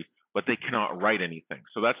directory, but they cannot write anything.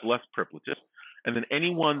 So that's less privileges. And then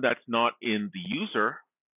anyone that's not in the user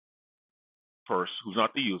first, who's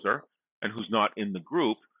not the user, and who's not in the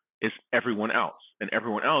group, is everyone else. And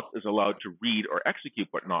everyone else is allowed to read or execute,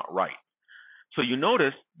 but not write. So you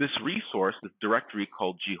notice this resource, this directory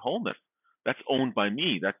called Gholness, that's owned by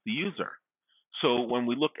me, that's the user. So when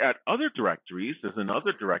we look at other directories, there's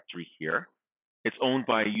another directory here. It's owned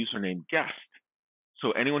by a user named guest.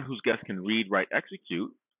 So anyone whose guest can read, write,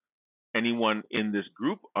 execute, anyone in this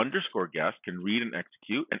group _ guest can read and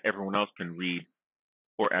execute, and everyone else can read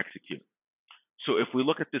or execute. So if we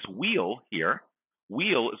look at this wheel here,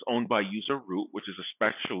 wheel is owned by user root, which is a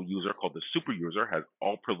special user called the super user, has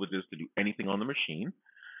all privileges to do anything on the machine.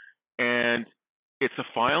 And it's a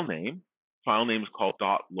file name. File name is called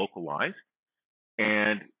 .localized.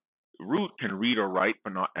 And root can read or write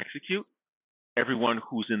but not execute. Everyone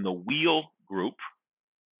who's in the wheel group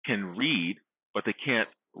can read, but they can't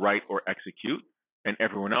write or execute. And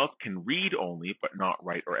everyone else can read only, but not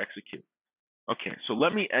write or execute. Okay, so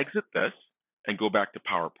let me exit this and go back to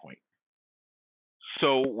PowerPoint.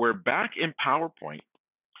 So we're back in PowerPoint,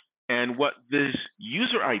 and what these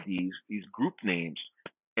user IDs, these group names,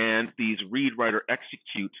 And these read, write, or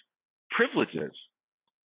execute privileges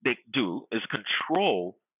they do is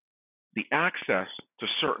control the access to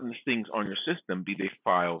certain things on your system, be they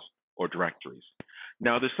files or directories.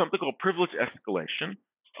 Now, there's something called privilege escalation.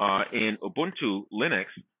 In Ubuntu Linux,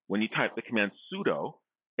 when you type the command sudo,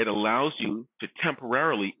 it allows you to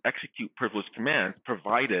temporarily execute privileged commands,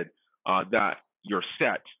 provided that you're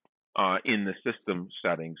set in the system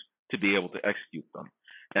settings to be able to execute them.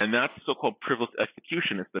 And that's so-called privileged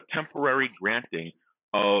execution. It's the temporary granting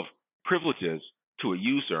of privileges to a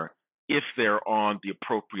user if they're on the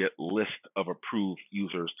appropriate list of approved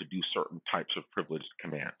users to do certain types of privileged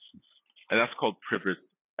commands. And that's called privilege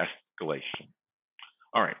escalation.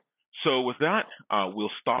 All right, so with that,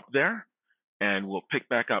 we'll stop there and we'll pick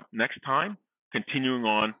back up next time, continuing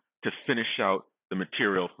on to finish out the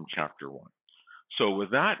material from chapter 1. So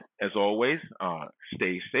with that, as always,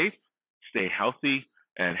 stay safe, stay healthy,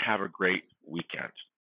 and have a great weekend.